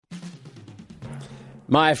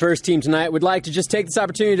My first team tonight would like to just take this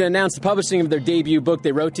opportunity to announce the publishing of their debut book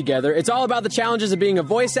they wrote together. It's all about the challenges of being a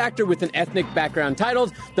voice actor with an ethnic background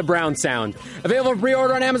titled The Brown Sound. Available for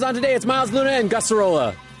pre-order on Amazon today. It's Miles Luna and Gus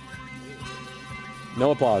Sorolla.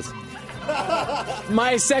 No applause.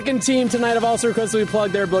 My second team tonight have also requested we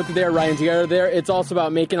plug their book that they are writing together. It's also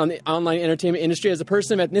about making on the online entertainment industry as a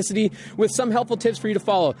person of ethnicity with some helpful tips for you to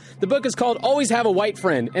follow. The book is called Always Have a White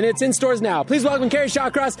Friend, and it's in stores now. Please welcome Carrie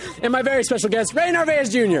Shawcross and my very special guest, Ray Narvaez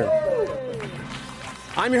Jr.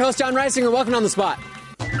 I'm your host, John Reisinger, and welcome On the Spot.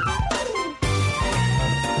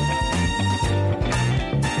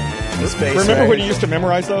 Remember when you used to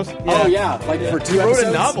memorize those? Yeah. Oh, yeah. Like for 2 episodes. Wrote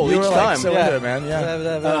a novel each time. So into it, man.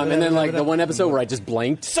 Yeah. And then like the one episode where I just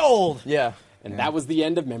blanked. Sold. Yeah. And that was the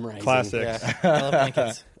end of memorizing. Classics. Yeah. I love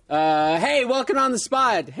blankets. Hey, welcome On the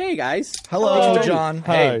Spot. Hey, guys. Hello, John.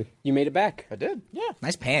 Hi. Hey, you made it back. I did. Yeah.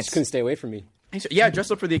 Nice pants. Couldn't stay away from me. Yeah,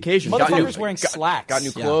 dressed up for the occasion. Motherfucker's wearing slacks. Got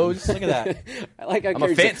new clothes. Look at that. I like how I'm a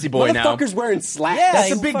Carrie's fancy boy now. Motherfuckers wearing slacks. Yeah,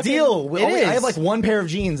 That's a you big fucking- deal. it is. I have like one pair of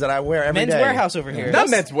jeans that I wear every Men's day. Warehouse over here. Not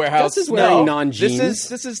Men's Warehouse. Gus is wearing non-jeans.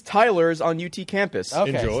 This is Tyler's on UT campus.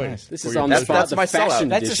 Okay. Enjoy. Nice. This For is your on the That's- spot. that's the my fashion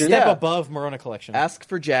sellout. That's a edition. step Yeah. above Morona Collection. Ask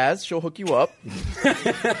for Jazz. She'll hook you up.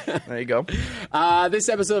 There you go. This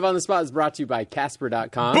episode of On the Spot is brought to you by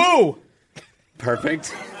Casper.com. Boo!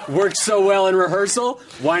 Perfect. Worked so well in rehearsal.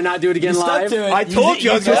 Why not do it again live? I told you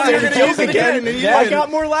I was going to use it again. I got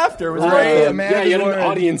more laughter. It was great. Yeah, you had an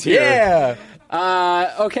audience here.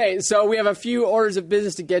 Yeah. Okay, so we have a few orders of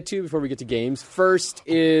business to get to before we get to games. First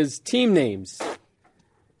is team names.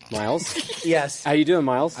 Miles, Yes. how you doing,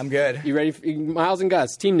 Miles? I'm good. You ready? Miles and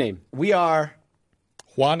Gus, team name. We are.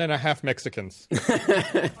 One and a half Mexicans.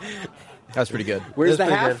 That's pretty good. Where's the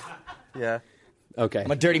pretty half? Yeah. Okay.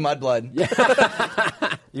 I'm a dirty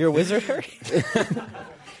mudblood. You're a wizard?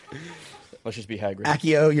 Let's just be Hagrid.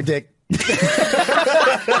 Accio, your dick.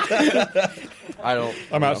 I don't.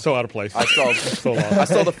 I'm so out of place. I saw. So long. I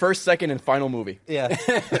saw the first, second, and final movie. Yeah.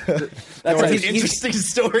 That's Interesting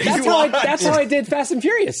story. that's how I did Fast and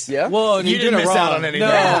Furious. Yeah. Well, You didn't miss out on anything.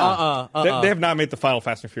 No, They have not made the final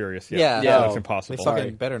Fast and Furious yet. Yeah. Yeah. That's They impossible.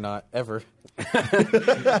 fucking better not, ever.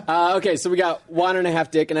 Okay, so we got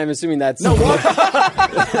 1.5 dick, and I'm assuming that's... Wow.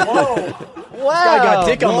 I got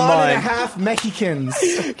dick on the One and a mind. half Mexicans.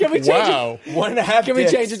 Can we change Wow. 1.5. Can we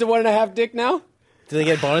change it to 1.5 dick now? Do they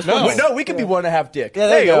get bonus No. points? No, we could be 1.5 dick. Yeah,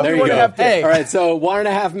 there you go. There you One go. and a half dick. Hey. All right, so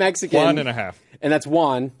 1.5 Mexican. One and a half. And that's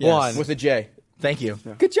Juan. One. With a J. Thank you.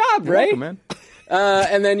 Good job, Ray. Welcome, man.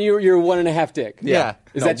 And then you're 1.5 dick. Yeah.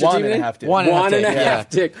 Is No, that your one team and a name? half dick. One and a half One and a dick, half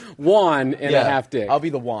dick. One and a half dick. I'll be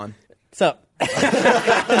the Juan. What's up?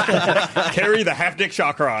 Carry the half dick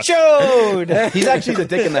Shawcross. Dude! He's actually the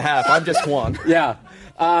dick and the half. I'm just Juan. Yeah.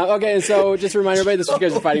 Okay, so just to remind everybody, this is what you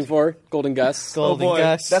guys are fighting for. Golden Gus. Golden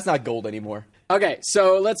Gus. That's not gold anymore. Okay,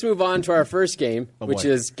 so let's move on to our first game, which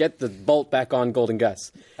is get the bolt back on Golden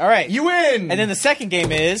Gus. All right. You win! And then the second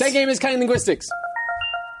game is... Second game is cunning linguistics.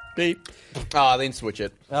 Beep. Oh, they didn't switch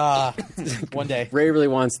it. one day. Ray really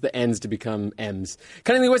wants the N's to become M's.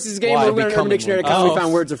 Cunning linguistics is a game Why? where we're going to Urban Becoming Dictionary to one. constantly Oh.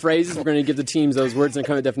 find words or phrases. We're going to give the teams those words and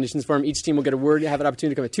come with definitions for them. Each team will get a word, have an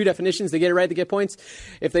opportunity to come with 2 definitions. They get it right, they get points.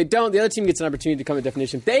 If they don't, the other team gets an opportunity to come with a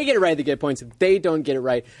definition. If they get it right, they get points. If they don't get it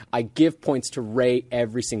right, I give points to Ray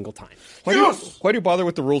every single time. Why do you bother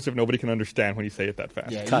with the rules if nobody can understand when you say it that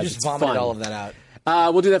fast? Yeah, you 'Cause just it's vomited fun. all of that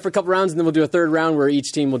out. We'll do that for a couple rounds, and then we'll do a third round where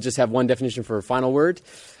each team will just have one definition for a final word.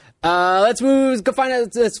 Let's go find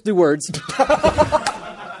out. Let's do words.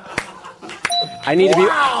 I need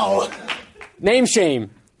to be. Name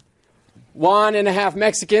shame. 1.5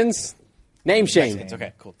 Mexicans. Name shame. It's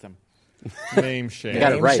okay. Cool. Tim. Name shame.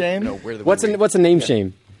 Got it Name right. shame? No, where the What's a name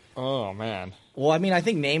shame? Oh, man. Well, I mean, I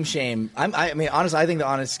think name shame. I mean, honestly, I think the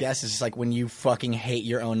honest guess is just like when you fucking hate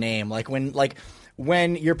your own name. Like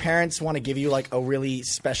when your parents want to give you like a really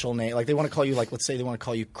special name, like they want to call you like, let's say they want to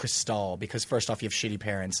call you Cristal because first off you have shitty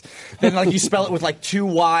parents. Then like you spell it with like 2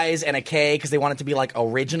 Y's and a K because they want it to be like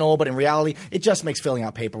original, but in reality it just makes filling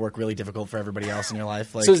out paperwork really difficult for everybody else in your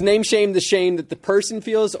life. Like, So is name shame the shame that the person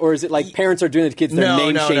feels, or is it like parents are doing it to kids? They're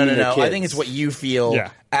name shaming their kids? I think it's what you feel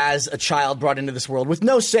as a child brought into this world with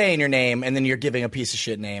no say in your name, and then you're giving a piece of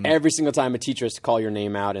shit name. Every single time a teacher has to call your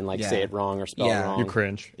name out and like say it wrong or spell it wrong. You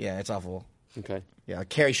cringe. Yeah, it's awful. Okay. Yeah,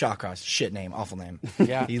 Carrie Shawcross, shit name, awful name.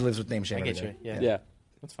 Yeah. He lives with name shame. I get every you. day. Yeah. Yeah.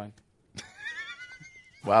 That's fine.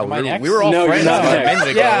 Wow, I next? we were all No, you're friends not about a next.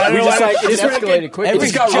 minute ago. Yeah, We just like it just escalated quickly. It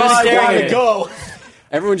just got Just really staring quiet. at it.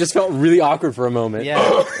 Everyone just felt really awkward for a moment.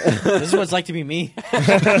 Yeah. This is what it's like to be me.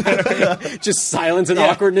 Just silence and Yeah.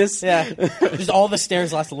 awkwardness. Yeah. Just all the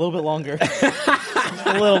stares last a little bit longer.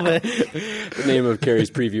 A little bit. The name of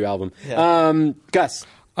Carrie's preview album. Yeah. Gus.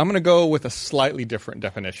 I'm going to go with a slightly different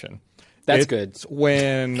definition. That's It's good.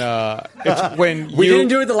 When it's when We you, didn't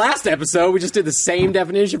do it the last episode. We just did the same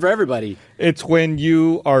definition for everybody. It's when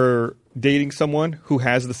you are dating someone who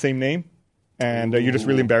has the same name, and you're just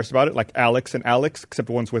really embarrassed about it, like Alex and Alex, except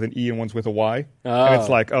one's with an E and one's with a Y. And it's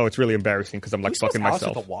like, it's really embarrassing because I'm like fucking Alex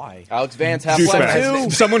myself. with a Y. Alex Vance, Juice Half-Life Man.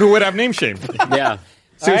 2. Someone who would have name shame. Yeah.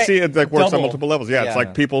 So All right. see, it like works on Double. multiple levels. Yeah, Yeah. it's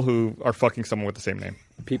like people who are fucking someone with the same name.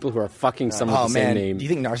 People who are fucking someone Oh with the same man, name. do you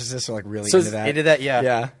think narcissists are like really So into that? Into that, yeah.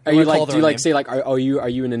 Yeah. Are you We're like? called Do you our like name. say like? Are you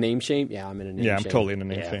in a name shame? Yeah, I'm in a name Yeah, shame. I'm totally in a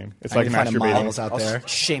name Yeah. shame. It's I like can find models masturbating. out I'll there.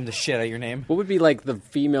 shame the shit out of your name. What would be like the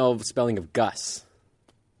female spelling of Gus?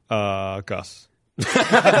 Gus.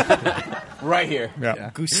 Right here.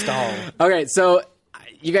 Yeah. Gustav. Okay, so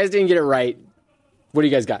you guys didn't get it right. What do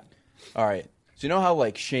you guys got? All right. So you know how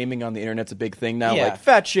like shaming on the internet's a big thing now, Yeah. like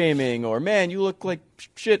fat shaming or man, you look like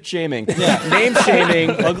shit shaming. Yeah. Name shaming.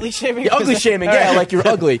 Ugly shaming? Yeah, ugly shaming, yeah, like you're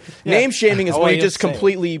ugly. Name shaming is I when want you you to just say it.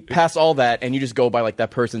 completely pass all that and you just go by like that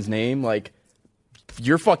person's name. Like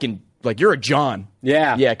you're fucking like you're a John.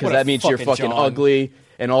 Yeah. Yeah, because What a that means you're fucking fucking John. ugly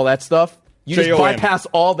and all that stuff. You just J-O-N. bypass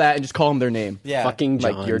all that and just call them their name. Yeah. Fucking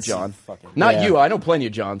Johns. Like you're John. Fucking- Not Yeah. you. I know plenty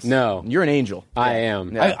of Johns. No. You're an angel. I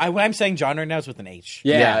am. Yeah. When I'm saying John right now, it's with an H.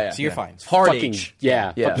 Yeah. So you're fine. Hard Fucking H.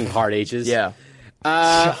 yeah. Yeah. Fucking hard H's. Yeah.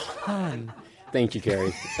 Thank you,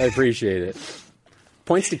 Carrie. I appreciate it.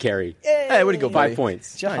 Points to Carrie. Hey, way to go, buddy. 5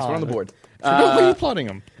 points. Nice, we're on the board. Why are you plotting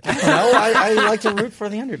them? No, I like to root for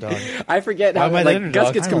the underdog. I forget how am I the like underdog?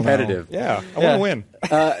 Gus gets I don't know. competitive. Yeah, I want to win.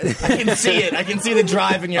 I can see it. I can see the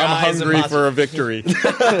drive in your I'm eyes. hungry for a victory.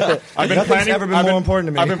 I've been Nothing's ever been more important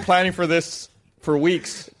to me. I've been planning for this for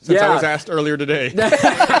weeks since Yeah. I was asked earlier today. I'm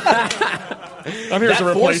here as a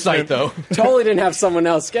That foresight, replacement. though. Totally didn't have someone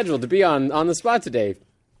else scheduled to be on the spot today.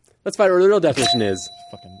 Let's find out what the real definition is.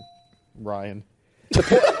 Fucking Ryan.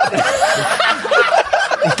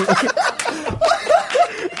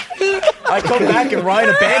 I come back and Ryan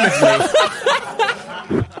abandons me.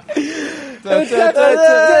 So what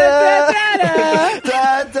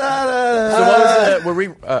was it? Were we?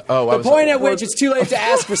 The point at which it's too late to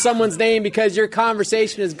ask for someone's name because your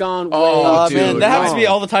conversation has gone way Oh, too dude. Man, that happens to me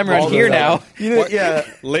all the time around here now. Yeah.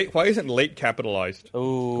 Late? Why isn't late capitalized?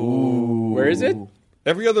 Where is it?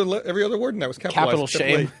 Every other word in that was capitalized. Capital except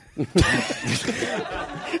shame.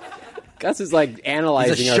 late. Gus is like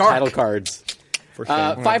analyzing He's a our shark. title cards. For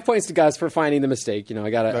shame. 5 points to Gus for finding the mistake. You know, I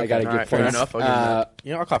gotta give all right, fair points. enough. I'll give him that.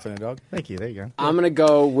 You know, I'll cough in the dog. Thank you. There you go. I'm gonna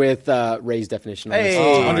go with Ray's definition. On Hey.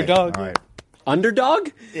 this. Underdog. All right. Underdog?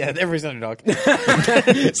 Yeah, everybody's underdog.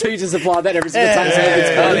 So you just applaud that every single time someone gets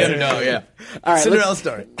Oh, points? the underdog, yeah. All right, Cinderella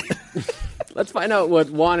story. let's find out what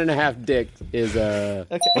 1.5 dick is.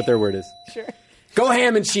 What their word is. Sure. Go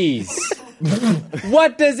ham and cheese.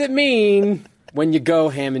 What does it mean when you go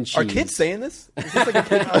ham and cheese? Are kids saying this? Is this like a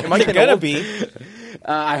kid? Am I They're getting gonna old? be.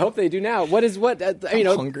 I hope they do now. What is what?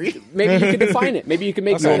 Hungry? Maybe you could define it. Maybe you could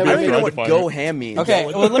make Okay. something I that don't would even know make what Define go it. ham means. Okay,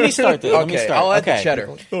 well, let me start this. Let me Okay, start. I'll add the Okay. cheddar.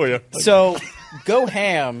 Oh yeah. So, go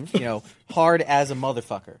ham, hard as a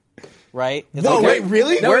motherfucker, right? It's No, like- wait,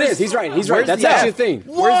 really? No, it is. He's right. He's right. where's That's the actually a F? thing.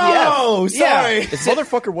 Where's the F? Whoa, sorry. Is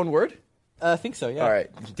motherfucker one word? I think so, yeah. All right,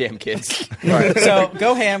 damn kids. All right. So,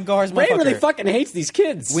 go ham, go hard as a Ray motherfucker. really fucking hates these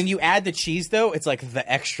kids. When you add the cheese, though, it's like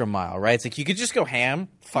the extra mile, right? It's like you could just go ham,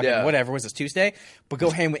 fucking Yeah. whatever, was this Tuesday? But go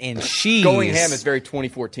ham in cheese. Going ham is very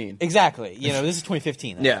 2014. Exactly. This is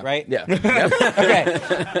 2015, though, Yeah. right? Yeah. Okay.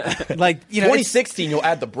 Like, it's- 2016, you'll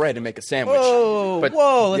add the bread and make a sandwich. Whoa, But-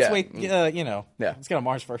 whoa, let's yeah. wait, Yeah. Let's get on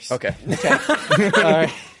Mars first. Okay. All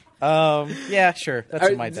right. Yeah, sure.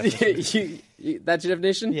 That's my definition. That's your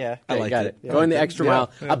definition? Yeah. Okay, I like got it. it. Going the extra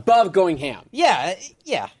mile above going ham. Yeah.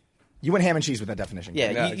 You went ham and cheese with that definition.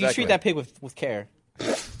 Yeah, Yeah, you exactly. treat that pig with care.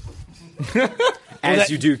 As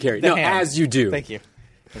you do, Carrie. the No, ham. as you do. Thank you.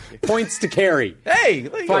 Points to Carrie. Hey,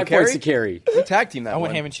 there you 5 go, points to Carrie. We tag team that I one.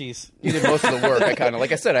 want ham and cheese. You did most of the work. I kind of,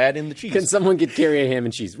 like I said, I added in the cheese. Can someone get Carrie a ham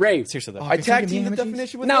and cheese? Ray. Seriously, though. I tag give me team the ham and cheese?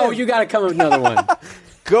 definition with No, him. you got to come up with another one.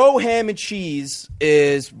 Go ham and cheese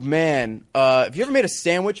is, man, have you ever made a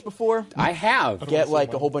sandwich before? I have. Get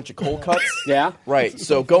like a whole bunch of cold cuts? Yeah. Right.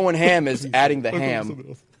 So going ham is adding the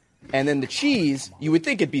ham. And then the cheese, you would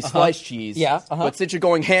think it'd be sliced cheese. Yeah, But since you're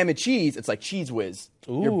going ham and cheese, it's like cheese whiz.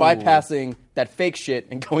 You're bypassing that fake shit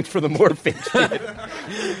and going for the more fake shit.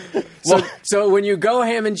 So when you go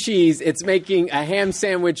ham and cheese, it's making a ham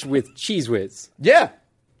sandwich with cheese whiz. Yeah.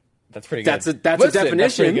 That's pretty good. That's a Listen, definition.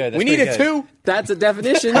 that's pretty good. We needed two. That's a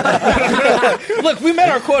definition. Look, we met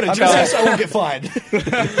our quota, I'm Joe. just I won't get fined.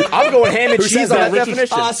 I'm going ham and cheese says on that, that Ricky?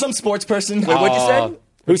 definition. Some sports person. Wait, what'd you say?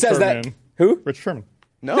 Who says that? Furman. Who? Rich Sherman.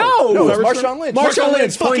 No, No! it's Marshawn Lynch. Marshawn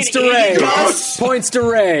Lynch, points to Ray. Points to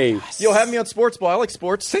Ray. Yo, have me on sports ball. I like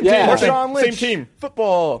sports. Same Yeah. team. Marshawn Lynch. Same team.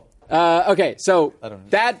 Football. Okay, so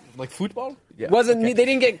that Like football? wasn't. They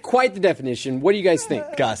didn't get quite the definition. What do you guys think?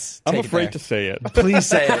 Gus, I'm take it afraid there. to say it. Please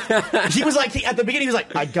say it. He was like, at the beginning, he was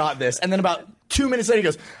like, I got this. And then about 2 minutes later, he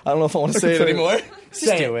goes, I don't know if I want to say it anymore.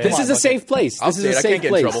 Say do it. This is a safe place. I'll This is say a it. I safe can't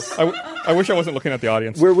get in place. trouble. I wish I wasn't looking at the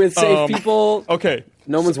audience. We're with safe people. Okay.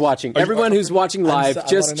 No one's watching. Everyone who's watching live, I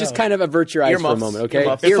just wanna know. kind of avert your eyes for a Earmuffs. moment, okay?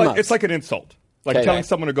 Earmuffs. It's like an insult. Like Okay. telling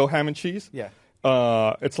someone to go ham and cheese. Yeah.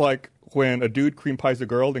 It's like when a dude cream pies a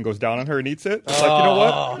girl and goes down on her and eats it. It's like, you know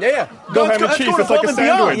what? Yeah. Go ham and cheese. It's like a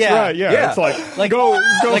sandwich. Yeah. Right, yeah. Yeah. It's like, Like- go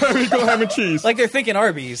ham and cheese. Like they're thinking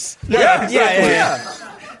Arby's. Yeah.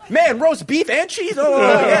 Man, roast beef and cheese. Oh,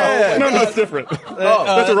 yeah. No, it's different.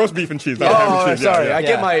 That's a roast beef and cheese, not ham and cheese. sorry. Yeah, I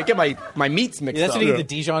yeah. get my meats mixed Yeah, that's up. when you get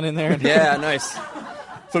the Dijon in there. Yeah, nice.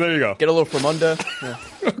 So there you go. Get a little Fromunda.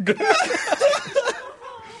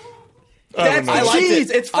 That's I the liked cheese.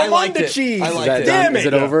 it. It's I liked Fromunda it. cheese. I Is liked that it. done? Damn Is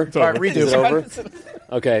it it. over? It's over. All right, redo. Is it over?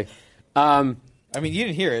 Okay. I mean, you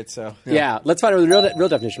didn't hear it, so. Yeah, let's find out what the real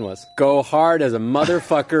definition was. Go hard as a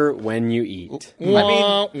motherfucker when you eat. I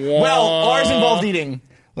mean, Well, ours involved eating.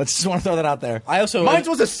 Let's just want to throw that out there. I also. Mine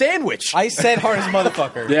was a sandwich. I said hard as a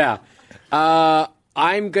motherfucker. Yeah.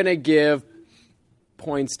 I'm going to give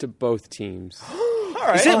points to both teams. All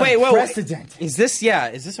right. Is it, wait, whoa. Precedent. Is this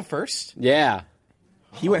a first? Yeah.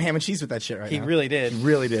 He went ham and cheese with that shit right He now. really did. He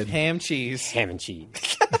really did. Ham, cheese. Ham and cheese.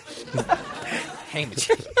 Ham and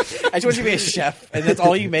cheese. I just want you to be a chef, and that's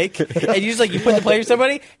all you make. And you just you put the plate for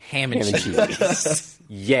somebody. Ham and Ham and cheese. cheese.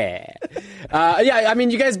 Yeah. Yeah, I mean,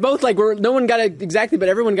 you guys both, no one got it exactly, but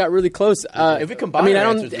everyone got really close. If we combine I mean, our I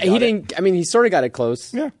don't, answers, we he got didn't, I mean, he sort of got it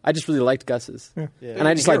close. Yeah. I just really liked Gus's. Yeah. And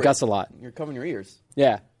I just Hear like it. Gus a lot. You're covering your ears.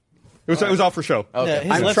 Yeah. It was all for show. Okay.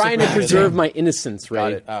 His I'm lips trying are to pretty preserve good. my innocence, Ray.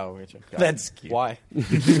 Got it. Oh, gotcha. That's cute. Why?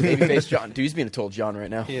 Babyface John. Dude, he's being told John right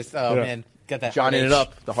now. He is, oh, Yeah. man. Got that. John in hard it H.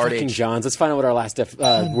 up. The hard Fucking H. Johns. Let's find out what our last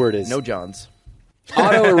word is. No Johns.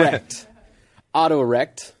 Auto erect. Auto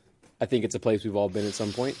erect. I think it's a place we've all been at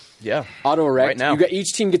some point. Yeah. Auto erect. Right now.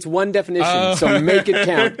 Each team gets one definition, so make it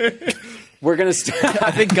count. We're gonna start. I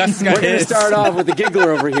think Gus got We're gonna his. start off with the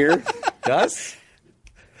giggler over here. Gus?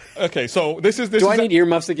 Okay, so this is. Do I need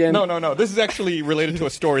earmuffs again? No. This is actually related to a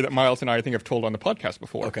story that Miles and I think have told on the podcast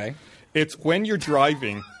before. Okay. It's when you're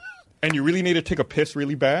driving and you really need to take a piss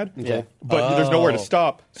really bad, Okay. but there's nowhere to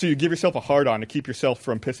stop, so you give yourself a hard-on to keep yourself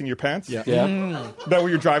from pissing your pants. Yeah. Yeah. That way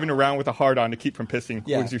you're driving around with a hard-on to keep from pissing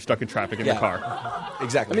Yeah. once you're stuck in traffic in Yeah. the car.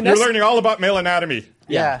 Exactly. mean, You're That's- learning all about male anatomy.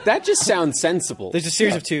 Yeah. That just sounds sensible. There's a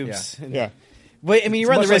series of tubes. Yeah. But, I mean, you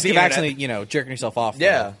run the much like risk the of internet. accidentally, jerking yourself off.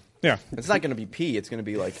 Yeah. Yeah. It's not going to be pee. It's going to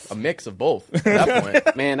be like a mix of both at that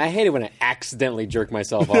point. Man, I hate it when I accidentally jerk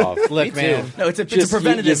myself off. Look, man. no, it's a Just-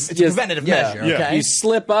 preventative. you- It's a you- preventative yeah. measure. Yeah. Okay. You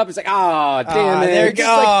slip up, it's like, ah, damn it. there you It's go.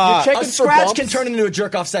 just like- You're checking A for scratch bumps. can turn into a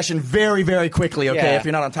jerk off session very, very quickly. Okay, Yeah. if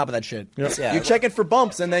you're not on top of that shit. Yeah. You're checking for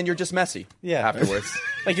bumps, and then you're just messy. Yeah. Afterwards.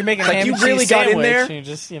 Like you're making a Like, ham you and really cheese got in sandwich, there? and you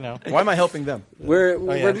just, Why am I helping them? We're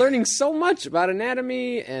yeah. learning so much about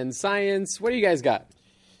anatomy and science. What do you guys got?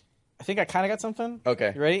 I think I kind of got something.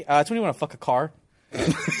 Okay. You ready? It's when you want to fuck a car.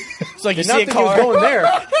 It's like you Did see not a think he was car. going there.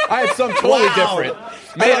 I had some totally different.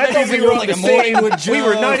 Man, I thought we were like the a same. Morningwood joke We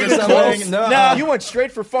were not or even something. close. No. You went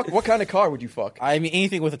straight for fuck. What kind of car would you fuck? I mean,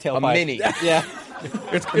 anything with a tailpipe. Mini. Yeah.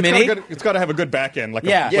 Mini? It's got to have a good back end, like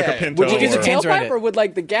Yeah. a, like Yeah. a Pinto. Would you use a or- Hands around tailpipe, it. or would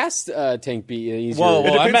like the gas tank be easier? Whoa, It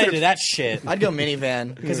I'm depends not if- into that shit. I'd go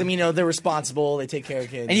minivan because I mean, they're responsible. They take care of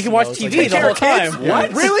kids. And you can watch it's TV like- the whole time.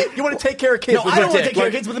 What? Really? You want to take care of kids? No, with I your don't want to dick? take care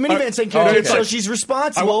of kids, but the minivan's taking care of oh, kids, okay. so she's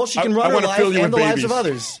responsible. She can I run her wanna life fill you and the with lives of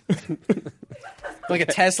babies. others. Like a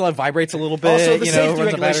Tesla vibrates a little bit. Also, the you know, safety runs on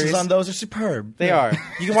regulations batteries. on those are superb. They are.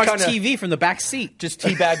 You can watch kinda- TV from the back seat. Just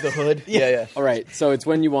teabag the hood. Yeah. All right, so it's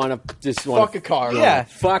when you want to just want Fuck a car. Yeah.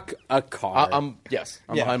 Fuck a car. I'm Yeah.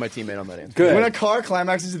 behind my teamate on that answer. Good. When a car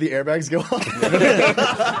climaxes, the airbags go off.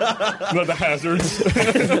 the hazards.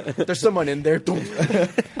 There's someone in there.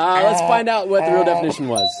 Let's find out what the real definition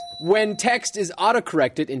was. When text is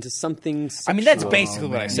autocorrected into something sexual. I mean, that's basically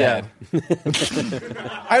what I said.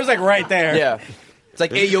 I was like right there. Yeah. It's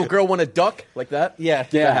like, hey, yo, girl, want a duck? Like that? Yeah.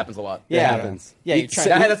 Yeah. That happens a lot. It happens. Yeah, you try.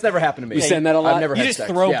 That's never happened to me. You send that a lot? I've never You had just sex.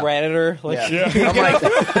 throw yeah. bread at her. Like, Yeah.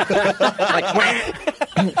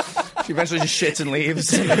 I'm like, She eventually just shits and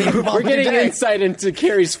leaves. We're getting insight into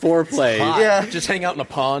Carrie's foreplay. yeah, just hang out in a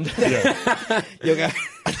pond. you got,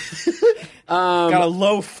 got a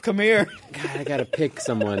loaf. Come here. God, I gotta pick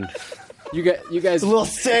someone. You guys. a little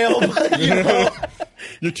sail.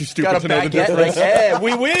 You're too Got stupid a to know the baguette. difference. Like, hey,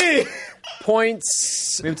 wee wee.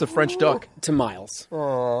 Points Maybe it's a French duck. to Miles.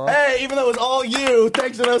 Hey, even though it was all you,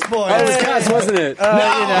 thanks for those points. It was Gus, wasn't it?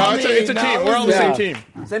 No, it's a team. We're on the Yeah. same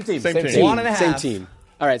team. Same team. Same team. Team. 1.5. Same team.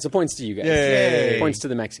 All right, so points to you guys. Yay. Points to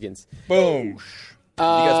the Mexicans. Boom. You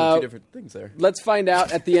guys have two different things there. Let's find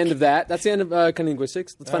out at the end of that. That's the end of cunning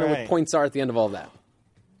linguistics. Let's find out what right. points are at the end of all of that.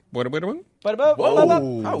 What?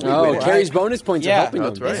 Oh, Carrie's bonus points are Yeah, helping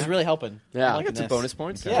that's him. right. This is really helping. Yeah. I'm I liking Get some this. bonus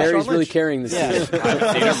points. Yeah. Carrie's Sean really Lynch. carrying this. Yeah.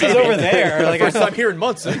 team. This is over there. Like, First time here in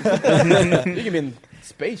months. You can be in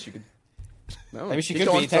space. You could. No, maybe she keep could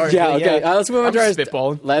going, be. sorry. Yeah, okay. Let's move on I'm to our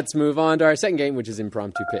spitballing. Let's move on to our second game, which is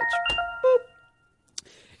impromptu pitch.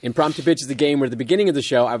 Impromptu pitch is the game where at the beginning of the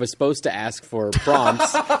show I was supposed to ask for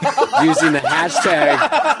prompts using the hashtag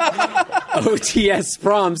OTS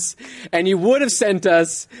prompts, and you would have sent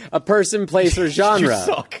us a person, place, or genre. You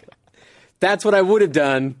suck. That's what I would have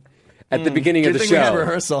done at the beginning of Good the thing we had show.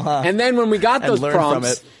 rehearsal, huh? And then when we got And those learned from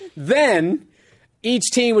prompts, it. then each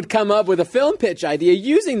team would come up with a film pitch idea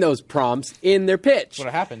using those prompts in their pitch.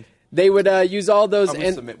 What happened? They would use all those. I'm going to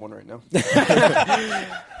And submit one right now.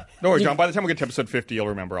 Don't worry, John. By the time we get to episode 50, you'll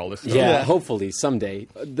remember all this stuff. yeah, hopefully someday.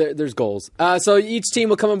 There's goals. So each team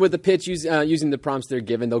will come up with a pitch using the prompts they're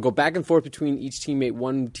given. They'll go back and forth between each teammate,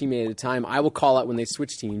 one teammate at a time. I will call out when they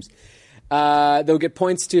switch teams. They'll get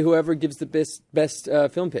points to whoever gives the best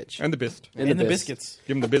film pitch. And the bist. And In the best. biscuits.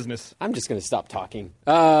 Give them the business. I'm just going to stop talking.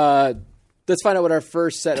 Let's find out what our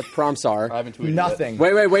first set of prompts I are. haven't tweeted Nothing.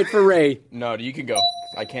 Wait for Ray. It. No, you can go.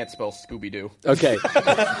 I can't spell Scooby-Doo. Okay.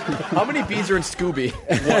 How many B's are in Scooby?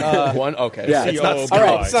 One? Okay. Yeah. It's not C-O-B-Y.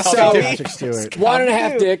 All right. So Patrick Stewart.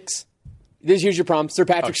 1.5 dicks. This is your prompt. Sir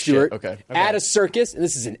Patrick shit. Stewart. Okay. At a circus, and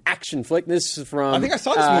this is an action flick. This is from I think I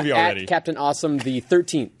saw this movie already. At Captain Awesome the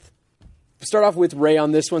 13th. Start off with Ray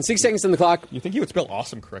on this one. 6 seconds on the clock. You think he would spell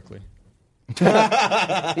awesome correctly? He's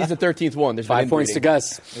the 13th one. There's 5 points to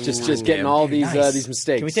Gus. Just getting all these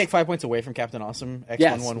mistakes. Can we take 5 points away from Captain Awesome? X111?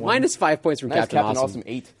 Yes. Minus 5 points from Nice, Captain Awesome.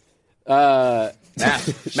 8. Uh,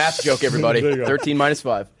 Math joke, everybody. There you go. 13 minus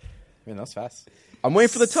 5. I mean, that was fast. I'm waiting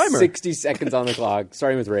for the timer. 60 seconds on the clock.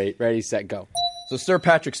 Starting with Ray. Ready, set, go. So Sir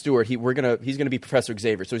Patrick Stewart, he's gonna be Professor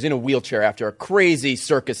Xavier. So he's in a wheelchair after a crazy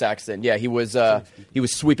circus accident. Yeah, he was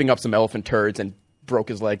sweeping up some elephant turds and broke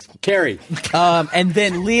his legs. Carrie. And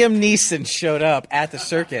then Liam Neeson showed up at the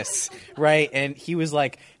circus, right? And he was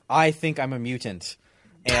like, I think I'm a mutant.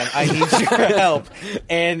 And I need your help.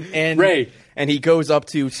 And Ray. And he goes up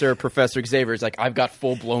to Sir Professor Xavier. He's like, I've got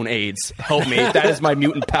full-blown AIDS. Help me. That is my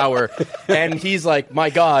mutant power. And he's like, my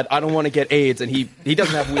God, I don't want to get AIDS. And he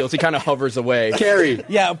doesn't have wheels. He kind of hovers away. Carrie.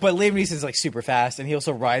 Yeah, but Liam Neeson's like super fast, and he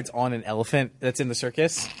also rides on an elephant that's in the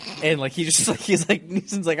circus, and like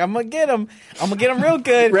Neeson's like, I'm gonna get him real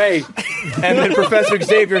good. Ray. And then Professor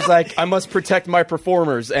Xavier's like, I must protect my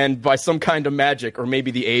performers. And by some kind of magic, or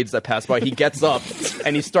maybe the AIDS that passed by, he gets up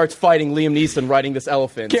and he starts fighting Liam Neeson riding this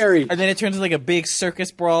elephant. Carrie. And then it turns into like a big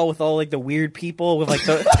circus brawl with all like the weird people with like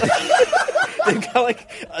the they've got like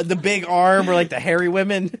the big arm or like the hairy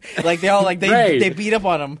women, like they all like Ray. they beat up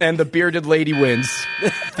on him. And the bearded lady wins.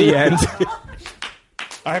 The end.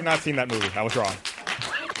 I have not seen that movie. I was wrong.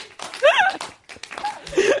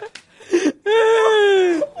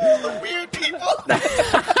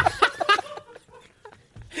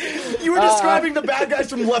 You were describing the bad guys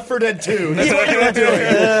from Left 4 Dead 2. That's what you were doing.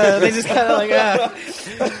 They just kind of like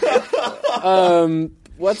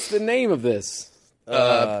What's the name of this?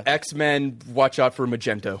 X-Men, watch out for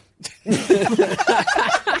Magento.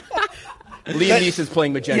 Liam Neeson's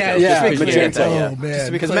playing Magento. Yeah, Just because Magento. yeah. Oh,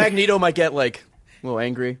 man. Because Magneto might get like a little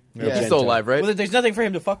angry. He's still alive, right? well, there's nothing for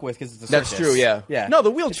him to fuck with because it's a That's circus. true, yeah. Yeah. No,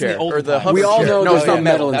 the wheelchair It's the old or the time. hover We all chair. know no, there's it's no not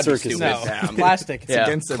metal in That'd be circuses. stupid. No, Yeah. it's plastic. It's Yeah.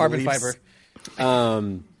 against the carbon beliefs.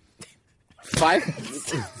 fiber. 5.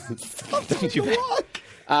 Don't you you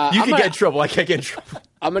can get in trouble. I can't get in trouble.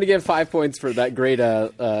 I'm going to give 5 points for that great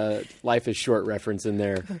Life is Short reference in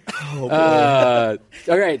there. Oh,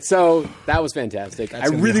 All right, so that was fantastic. I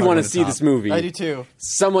gonna be really hard want to to see top. this movie. I do too.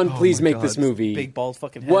 Someone please my make God. this movie. Big bald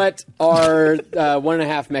fucking head. What are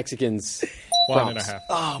 1.5 Mexicans? 1.5.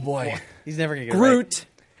 Oh, boy. He's never gonna get it right. Groot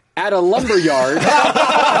at a lumber yard.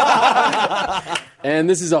 And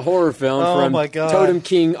this is a horror film from my God. Totem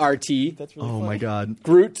King RT. That's really Oh, funny. my God.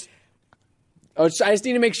 Groot. Oh, I just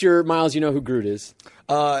need to make sure, Miles, you know who Groot is.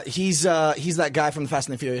 He's that guy from the Fast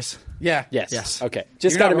and the Furious. Yeah. Yes. Okay.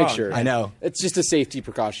 Just You're got not to make wrong. sure. I know. It's just a safety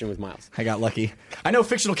precaution with Miles. I got lucky. I know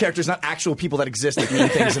fictional characters, not actual people that exist that mean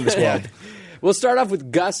things in this world. We'll start off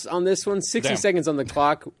with Gus on this one. 60 Damn. seconds on the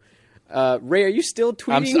clock. Ray, are you still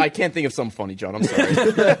tweeting? I can't think of something funny, John. I'm sorry.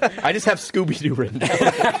 I just have Scooby-Doo written down.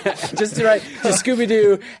 Just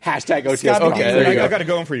Scooby-Doo, hashtag OTS. Scooby-Doo. prompts. Okay, there you I go. got to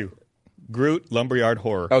go in for you. Groot, Lumberyard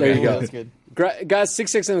Horror. There you go. That's good. Gus,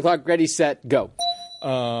 6 on the clock. Ready, set, go.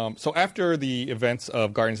 So after the events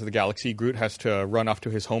of Guardians of the Galaxy, Groot has to run off to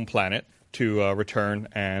his home planet to return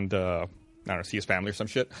and I don't know, see his family or some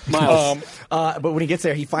shit. Miles. But when he gets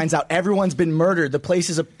there, he finds out everyone's been murdered. The place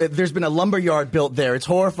is there's been a lumberyard built there. It's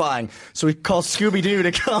horrifying. So he calls Scooby-Doo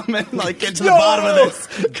to come and like get to the bottom of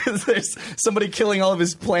this because there's somebody killing all of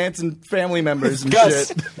his plants and family members and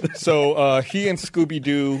shit. So he and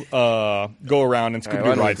Scooby-Doo go around, and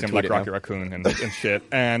Scooby-Doo rides him like Rocky Raccoon and shit.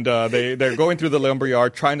 And they're going through the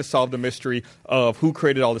lumberyard trying to solve the mystery of who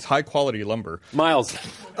created all this high-quality lumber. Miles.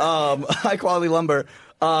 High-quality lumber.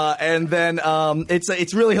 And then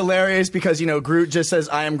it's really hilarious because, you know, Groot just says,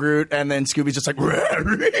 I am Groot, and then Scooby's just like,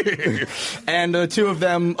 and the two of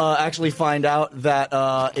them actually find out that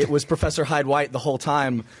it was Professor Hyde White the whole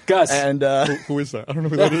time. Gus. And Who is that? I don't know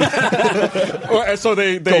who that is. So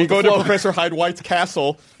they go to Professor Hyde White's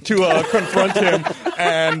castle to confront him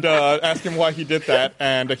and ask him why he did that.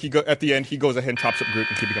 And at the end, he goes ahead and chops up Groot,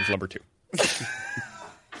 and he becomes Lumber 2.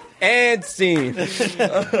 And scene.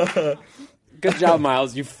 Good job,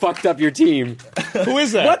 Miles. You fucked up your team. Who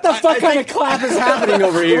is that? What the fuck kind of clap is happening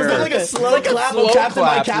over here? was there like a slow clap slow of Captain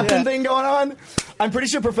by clap. Captain thing going on? I'm pretty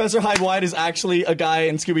sure Professor Hyde White is actually a guy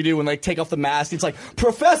in Scooby-Doo when they take off the mask. It's like,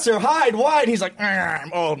 Professor Hyde White! He's like,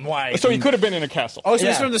 I'm old and white. So he could have been in a castle. Oh, so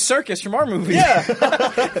Yeah. it's from the circus from our movie. Yeah. He's one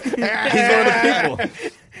of the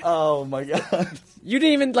people. Oh, my God. You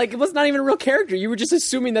didn't even, like, it was not even a real character. You were just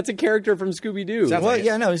assuming that's a character from Scooby-Doo. Well,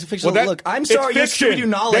 yeah, no, he's a fictional. Well, Look, I'm sorry, your it's fiction. Scooby-Doo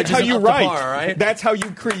knowledge That's how isn't you up to write. par, right? That's how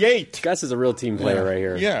you create. Gus is a real team player right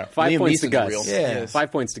here. Yeah. 5 Liam points to Neeson's Gus. real. Yeah.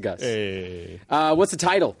 5 points to Gus. Hey. What's the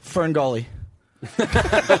title? Fern Gully. 2.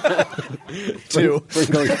 We're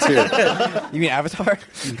going to You mean Avatar?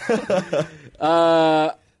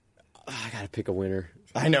 I gotta pick a winner.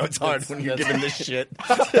 I know it's hard when you're given this shit.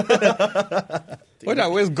 What now?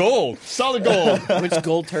 Where's gold? Solid gold. Which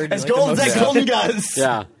gold turd? It's Golden Deck, Golden Gus.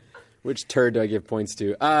 Yeah. Which turd do I give points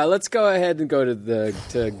to? Let's go ahead and go to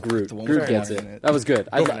Groot. Groot gets it. That was good.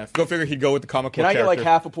 Go figure he'd go with the comic book Can I get like character.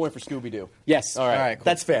 half a point for Scooby-Doo? Yes. All right. All right, cool.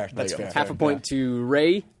 That's fair. That's fair. Half a point to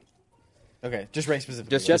Ray. Okay, just Ray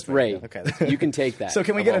specifically. Just Ray. Okay. You can take that. So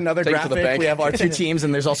can we get another take it to the graphic? bank. We have our two teams,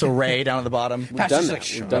 and there's also Ray down at the bottom. We've done that. Like,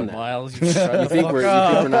 We've done that. Miles, you shut You the think fuck we're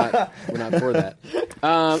up. not for that?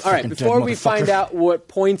 All right. Before we find out what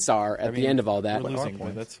points are at the end of all that, We're losing,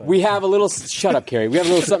 but that's fine. we have a little. Shut up, Carrie. We have a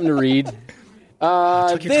little something to read.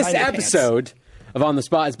 Took your This tiny episode of On the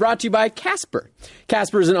Spot is brought to you by Casper.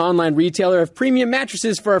 Casper is an online retailer of premium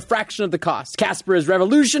mattresses for a fraction of the cost. Casper is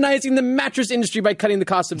revolutionizing the mattress industry by cutting the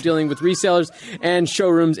cost of dealing with resellers and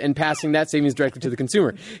showrooms and passing that savings directly to the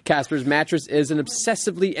consumer. Casper's mattress is an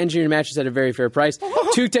obsessively engineered mattress at a very fair price.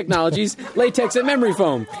 2 technologies, latex and memory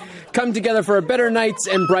foam, come together for better nights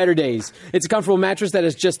and brighter days. It's a comfortable mattress that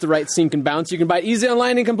has just the right sink and bounce. You can buy it easily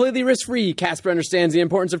online and completely risk-free. Casper understands the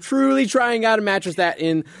importance of truly trying out a mattress that,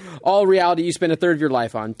 in all reality, you spend a third of your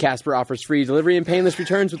life on. Casper offers free delivery and painless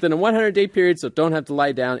returns within a 100-day period, so don't have to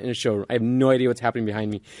lie down in a showroom. I have no idea what's happening behind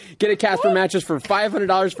me. Get a Casper mattress for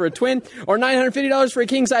 $500 for a twin or $950 for a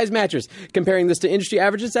king-size mattress. Comparing this to industry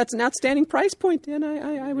averages, that's an outstanding price point, and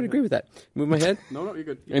I would agree with that. Move my head? No, you're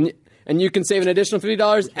good. And you can save an additional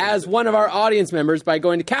 $50 as one of our audience members by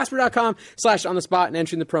going to Casper.com/onthespot and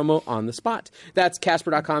entering the promo on the spot. That's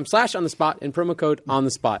Casper.com/onthespot and promo code on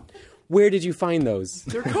the spot. Where did you find those?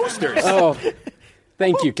 They're coasters. Oh,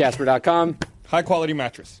 thank you, Casper.com. High quality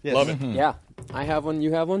mattress. Love it. Yeah, I have one.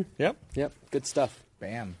 You have one? Yep. Yep, good stuff.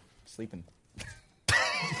 Bam. Sleeping.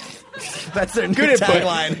 That's their good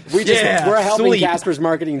tagline. We're helping Sleep. Casper's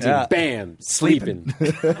marketing team. Yeah. Bam, sleeping.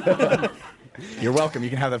 You're welcome. You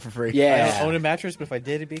can have that for free. I Yeah. don't own a mattress, but if I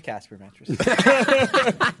did, it'd be a Casper mattress.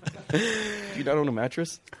 Do you not own a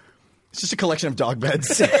mattress? It's just a collection of dog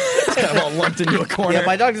beds. It's kind of all lumped into a corner. Yeah,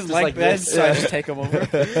 my dog doesn't like like beds, this. so I just take him over. You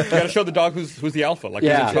gotta show the dog who's the alpha, like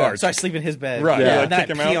Yeah. who's in charge. So I sleep in his bed. Right, yeah, And kick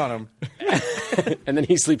not him pee out. on him. And then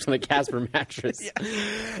he sleeps on a Casper mattress.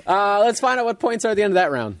 Let's find out what points are at the end of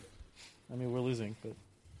that round. I mean, we're losing, but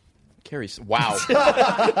Carrie's. Wow.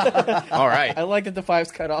 All right. I like that the 5's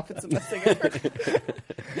cut off. It's the best thing ever.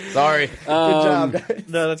 Sorry. Good job, guys.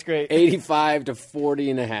 No, that's great. 85 to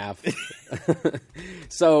 40 and a half.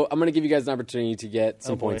 So I'm going to give you guys an opportunity to get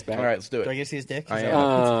some points back. All right, let's do Do I it. get to see his dick? I Is am.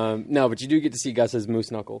 that- No, but you do get to see Gus's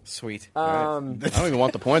moose knuckle. Sweet. I don't even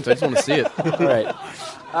want the points. I just want to see it. All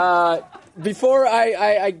right. Before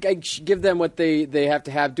I give them what they have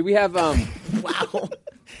to have, do we have Wow.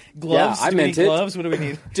 Gloves? Yeah, I Do we meant need it. gloves? What do we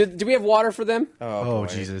need? do we have water for them? Oh,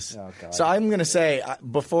 Jesus. Oh, God. So I'm going to say,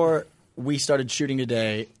 before we started shooting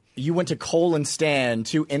today, you went to Cole and Stan,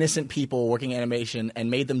 two innocent people working animation,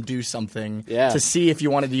 and made them do something to see if you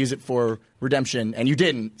wanted to use it for redemption, and you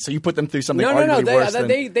didn't. So you put them through something arguably worse than...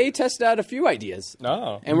 They tested out a few ideas.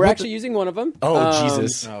 No. And we're actually using one of them. Oh,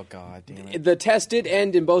 Jesus. Oh, God damn it. The test did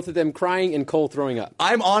end in both of them crying and Cole throwing up.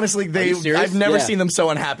 I'm honestly... I've never seen them so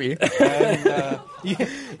unhappy.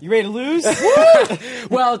 You ready to lose?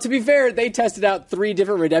 Well, to be fair, they tested out 3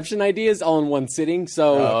 different redemption ideas all in one sitting,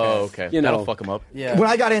 so... Oh, okay. You know. That'll fuck them up. Yeah. When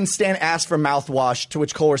I got in, Stan asked for mouthwash, to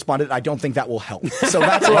which Cole responded, I don't think that will help. So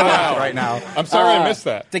that's where I'm at right now. I'm sorry I missed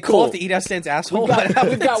that. They call it the eat out Stan's asshole.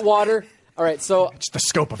 We've got water. All right, so Just the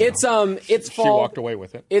scope of it's She fall. walked away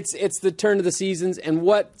with it. It's the turn of the seasons, and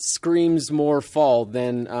what screams more fall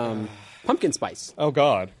than pumpkin spice? Oh,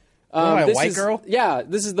 God. A This white is- girl? Yeah,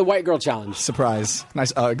 this is the white girl challenge. Surprise.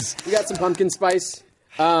 Nice Uggs. We got some pumpkin spice.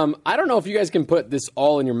 I don't know if you guys can put this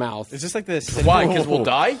all in your mouth. Is this like this? Why? Because we'll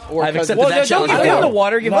die? Or I've 'cause- accepted Well, that don't challenge. give them the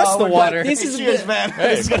water. Give us the water. This is Cheers, man.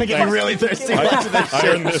 This is going to get me really thirsty. I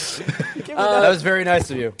earned this. that was very nice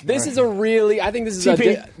of you. This is a really. I think this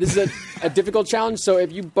is a difficult challenge. So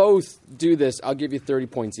if you both do this, I'll give you 30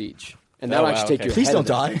 points each, and that'll wow, actually take okay. you. Please ahead don't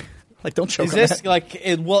of it. die. Like, don't choke Is on this that. like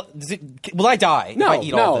will I die No, if I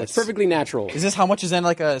eat all this? it's perfectly natural. Is this how much is in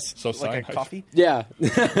like a cyanide. coffee? Yeah.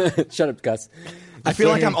 Shut up, Gus. I feel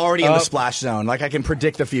like I'm already in the splash zone. Like, I can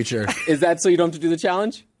predict the future. Is that so you don't have to do the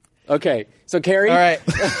challenge? Okay. So Carrie. All right.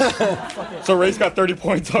 So Ray's got 30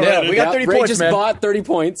 points already. we got 30 Ray points, just man. bought 30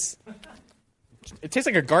 points. It tastes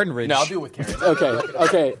like a garden ridge. No, I'll do it with carrots.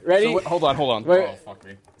 Okay. Ready? So, hold on. Wait. Oh, fuck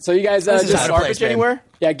me. So you guys This is just out of place, man. anywhere?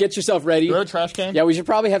 yeah, get yourself ready. Do we have a trash can? Yeah, we should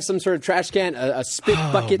probably have some sort of trash can, a spit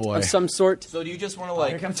bucket boy. of some sort. So do you just want to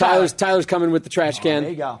like... Tyler's coming with the trash can.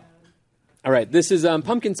 There you go. All right, this is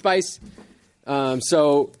pumpkin spice.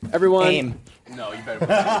 So everyone, Aim. No, you better...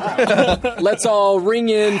 let's all ring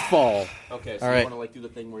in fall. Okay, so All you right. want to like do the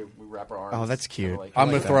thing where we wrap our arms? Oh, that's cute. Like, I'm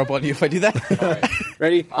gonna throw up on you if I do that.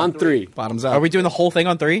 Ready? On 3. Bottoms up. Are we doing the whole thing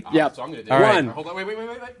on 3? Yep. So I'm going to do All it. right. One. Hold on,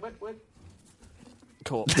 wait.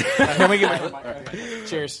 Cool. Here we go.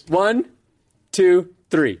 Cheers. 1, 2,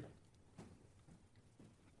 3.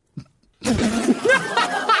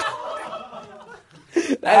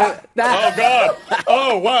 That- Oh, God.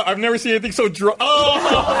 Oh, wow. I've never seen anything so dry.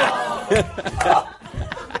 Oh!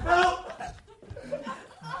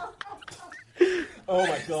 Oh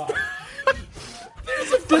my god.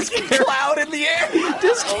 Cloud in the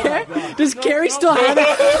air. Does Carrie still have it?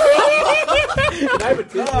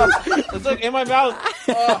 It's like in my mouth.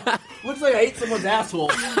 Looks like I ate someone's asshole.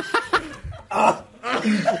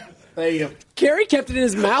 There you go. Carrie kept it in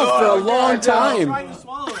his mouth for a long time. to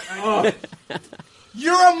swallow it.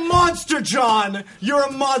 You're a monster, John. You're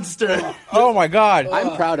a monster. Oh my god.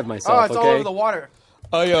 I'm proud of myself. it's okay? all over the water.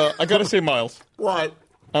 I gotta say, Miles, What?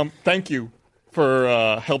 thank you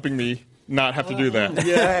for helping me not have to do that.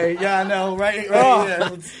 Yeah, no, right.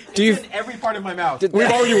 Yeah. Do you? Every part of my mouth. We've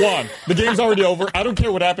already won. The game's already over. I don't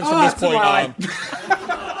care what happens from this point on.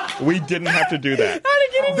 We didn't have to do that.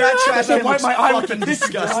 That trash can wipe looks my eye with fucking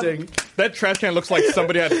disgusting. That trash can looks like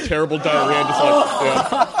somebody had terrible diarrhea and just like,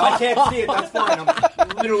 yeah. I can't see it. That's fine. I'm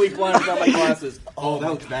literally blind without my glasses. Oh, that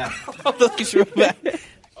looks bad. Look at your back.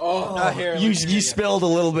 You spilled a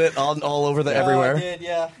little bit all over the everywhere. I did,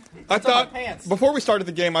 yeah. I thought pants. before we started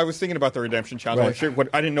the game, I was thinking about the redemption challenge. Right. Sure,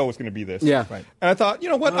 I didn't know it was going to be this. Yeah. Right. And I thought, you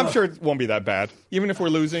know what? I'm sure it won't be that bad. Even if we're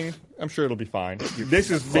losing, I'm sure it'll be fine. This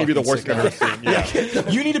is maybe the worst I've ever seen. Yeah.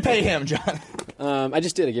 You need to pay him, John. I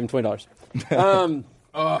just did. I gave him $20.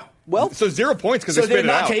 So 0 points because So they did spit it it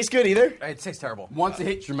not out. taste good either? It tastes terrible. Once it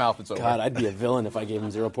hits your mouth, it's over. God, I'd be a villain if I gave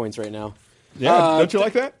him 0 points right now. Yeah. Don't you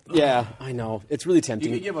like that? Yeah, I know. It's really You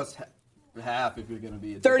tempting. could give us half if you're going to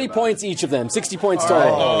be... 30 points each of them. 60 points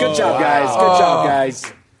total. Good job, guys. Good job, guys.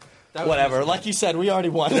 Whatever. Like you said, we already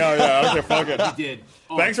won. Yeah. Okay, fuck it. Did.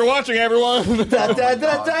 Thanks for watching, everyone. Da, da,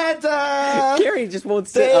 da, da, da. Carrie just won't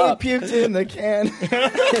sit They up. puked in the can.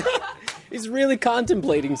 He's really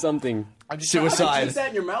contemplating something. Suicide. Keep that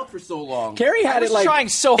in your mouth for so long. Carrie had it like trying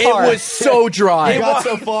so It hard. was so dry. I got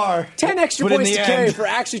so far. 10 extra But in points the to Carrie end- for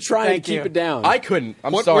actually trying Thank to keep you. it down. I couldn't.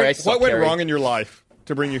 I'm What sorry. went, I what went Carrie. wrong in your life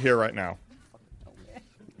to bring you here right now?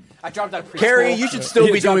 I dropped out of preschool. Carrie, you should still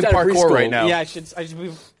You be dropped doing out of parkour preschool. right now. Yeah, I should be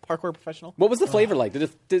a parkour professional. What was the flavor like? Did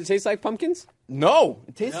it taste like pumpkins? No.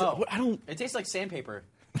 It tastes... No. I don't... It tastes like sandpaper.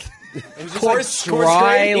 It was just Coarse, like coarse dry,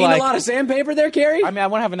 grain. Eating like. a lot of sandpaper there, Carrie? I mean, I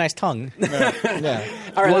want to have a nice tongue. Yeah.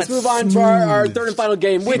 All right, let's move on to our third and final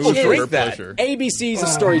game, which Smooth is for pleasure. ABC's of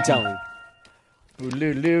storytelling.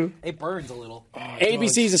 It burns a little.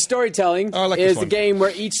 ABC's of storytelling Oh, I like this is the one. game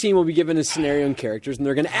where each team will be given a scenario and characters, and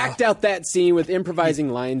they're going to act out that scene with improvising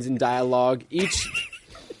lines and dialogue. Each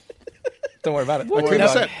Don't worry about it. What Karina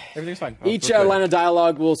said. Everything's fine. Each line of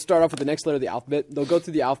dialogue will start off with the next letter of the alphabet. They'll go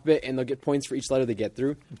through the alphabet and they'll get points for each letter they get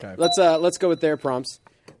through. Okay. Let's go with their prompts.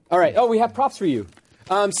 All right. Oh, we have props for you.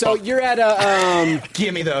 So you're at a.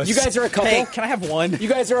 Give me those. You guys are a couple. Hey, can I have one? You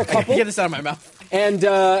guys are a couple. Get this out of my mouth. And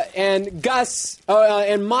Gus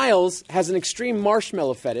and Miles has an extreme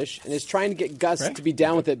marshmallow fetish and is trying to get Gus to be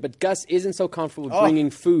down with it, but Gus isn't so comfortable with bringing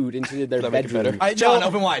food into their bedroom. John,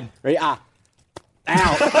 open wide. Ready? Ow.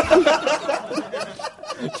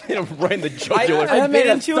 Hit him right in the jugular. I I've made been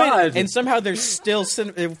a into thud. it, and somehow there's still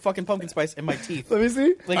fucking pumpkin spice in my teeth. Let me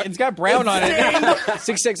see. Like it's got brown on it.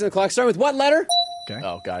 6 seconds on the clock. Starting with what letter?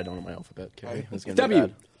 Oh god, I don't know my alphabet. Okay, this is gonna be W.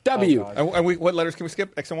 bad. W. And what letters can we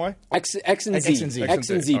skip? X and Y? X and Z. X and Z. X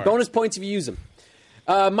and Z. All right. Bonus points if you use them.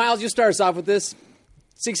 Miles, you start us off with this.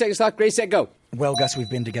 6 seconds clock. Ready, set, go. Well, Gus, we've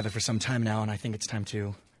been together for some time now, and I think it's time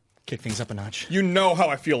to kick things up a notch. You know how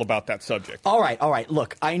I feel about that subject. All right.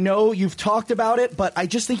 Look, I know you've talked about it, but I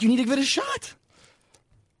just think you need to give it a shot.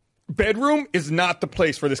 Bedroom is not the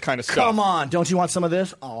place for this kind of stuff. Come on, don't you want some of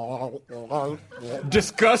this?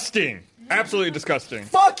 Disgusting. Absolutely disgusting.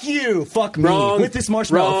 Fuck you! Fuck me! Wrong. With this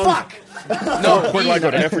marshmallow. Wrong. Fuck! No, where do I go?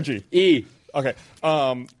 To F or G? E. Okay.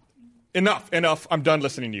 Enough. I'm done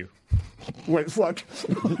listening to you. Wait, fuck.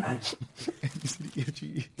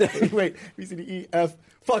 Wait, B, C, D, E, F.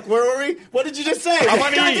 Fuck, where were we? What did you just say? I'm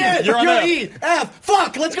on God E. damn it. You're on F. E. F.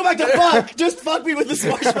 Fuck, let's go back to fuck. Just fuck me with this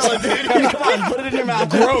marshmallow, dude. Come on, put it in your mouth.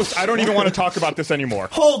 Gross. I don't even want to talk about this anymore.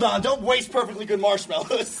 Hold on, don't waste perfectly good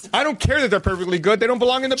marshmallows. I don't care that they're perfectly good. They don't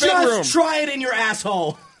belong in the bedroom. Just try it in your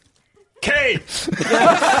asshole. K.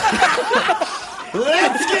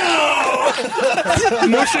 Let's go!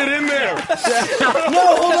 Mush it in there.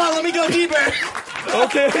 No, hold on, let me go deeper.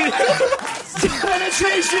 Okay.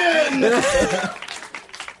 Penetration!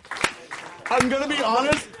 I'm gonna be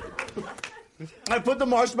honest. I put the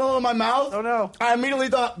marshmallow in my mouth. Oh no! I immediately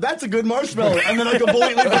thought, that's a good marshmallow. And then I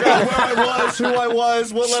completely forgot where I was, who I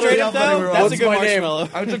was, what letter Straight of up the alphabet we though, were that's on. a good marshmallow.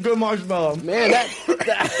 That's a good marshmallow. Man, that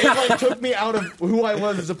It like took me out of who I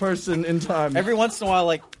was as a person in time. Every once in a while,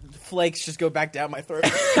 like flakes just go back down my throat.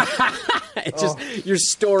 it's just you're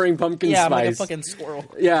storing pumpkin Yeah, I'm spice. like a fucking squirrel.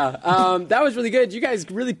 Yeah, that was really good. You guys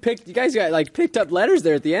got picked up letters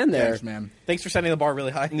there at the end there. Thanks, man. Thanks for setting the bar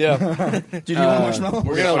really high. Yeah, Did you want a marshmallow? I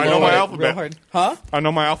know my Real alphabet. hard. Huh? I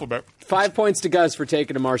know my alphabet. 5 points to Gus for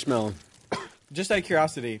taking a marshmallow. Just out of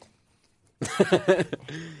curiosity,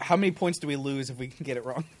 how many points do we lose if we can get it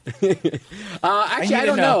wrong? Actually, I need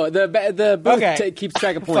don't to know. The booth Okay. keeps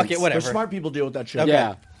track of points. Fuck it, Where whatever. smart people deal with that shit.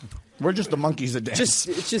 Yeah, We're just the monkeys that dance.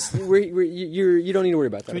 it's just you don't need to worry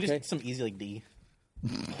about that. Can we Okay. just some easy like D?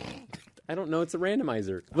 I don't know. It's a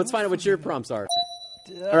randomizer. Let's find out what your prompts are.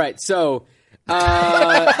 All right, so Ray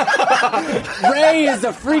is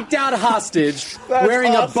a freaked out hostage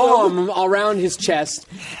wearing a bomb around his chest,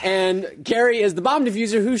 and Carrie is the bomb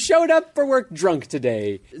diffuser who showed up for work drunk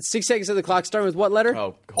today. 6 seconds of the clock. Starting with what letter?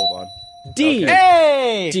 Oh, hold on. D.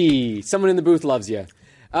 Hey! D. Someone in the booth loves you.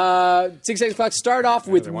 6 seconds clock. Start off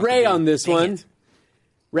with Ray on this one.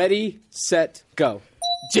 Ready, set, go.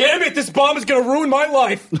 Damn it! This bomb is gonna ruin my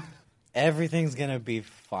life. Everything's gonna be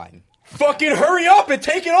fine. Fucking hurry up and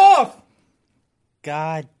take it off.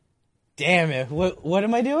 God damn it! What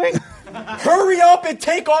am I doing? Hurry up and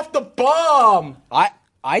take off the bomb. I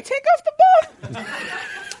take off the bomb.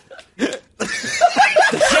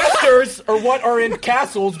 Jesters are what are in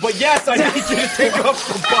castles, but yes, I need you to take off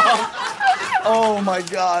the bomb. Oh my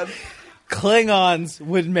god. Klingons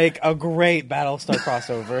would make a great Battlestar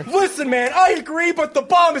crossover. Listen, man, I agree, but the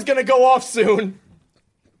bomb is gonna go off soon.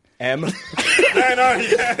 M.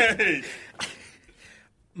 Yay.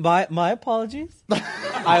 My apologies.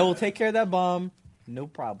 I will take care of that bomb. No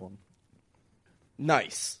problem.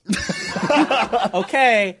 Nice.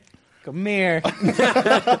 Okay, come here.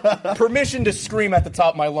 Permission to scream at the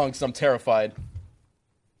top of my lungs. I'm terrified.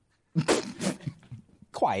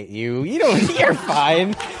 Quiet you. You're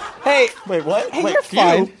fine. Hey, Wait, what? hey, Wait, you're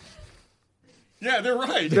fine. Yeah, they're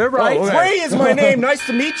right. They're right. Oh, okay. Ray is my name. Nice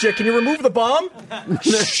to meet you. Can you remove the bomb?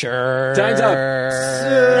 Sure. Time's up.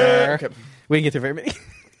 Okay. We didn't get through very many.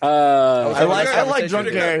 I like Conversation.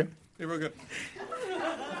 drunk Gary. They were good.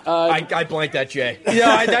 I blanked that Jay.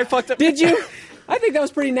 Yeah, I fucked up. Did you? I think that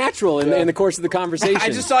was pretty natural in the course of the conversation. I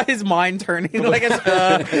just saw his mind turning. Like,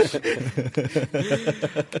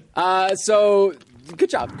 So, good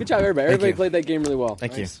job, everybody. Everybody you. played that game really well.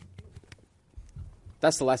 Thank you.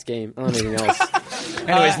 That's the last game. I don't have anything else.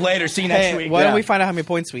 Anyways, later. See you next Hey, week. why don't Yeah. we find out how many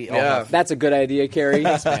points we all Yeah. have? That's a good idea, Carrie.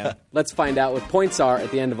 Man. Let's find out what points are at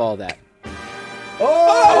the end of all that.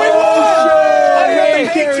 Oh, Hey,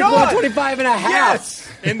 hey, Carrie's John! 125 and a half. Yes.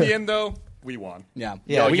 In the end, though, we won. Yeah.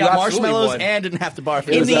 No, we you got absolutely marshmallows won. and didn't have to barf.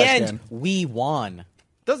 In the trash end, can. we won.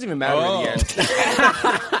 Doesn't even matter in the end.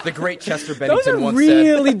 The great Chester Those Bennington are once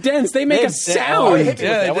really dense. They make a sound.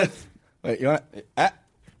 Wait, you want?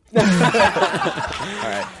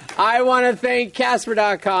 I want to thank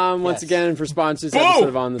Casper.com once Yes. again for sponsoring this episode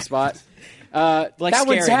of On the Spot. Like that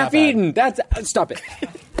one's scary, half not bad. eaten. That's stop it.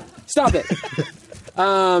 Stop it.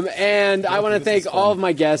 And I want to thank all of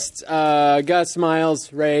my guests, Gus,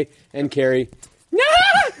 Miles, Ray, and Carrie.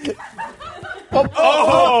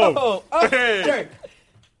 Hey.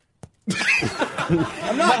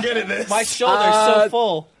 I'm not good at this. My shoulder's so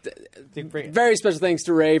full. Very special thanks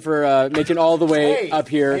to Ray for making all the way up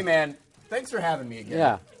here. Hey, man. Thanks for having me again.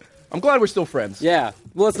 Yeah. I'm glad we're still friends. Yeah.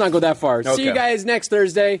 Well, let's not go that far. See you Okay. guys next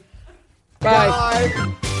Thursday. Bye.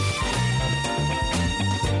 Bye.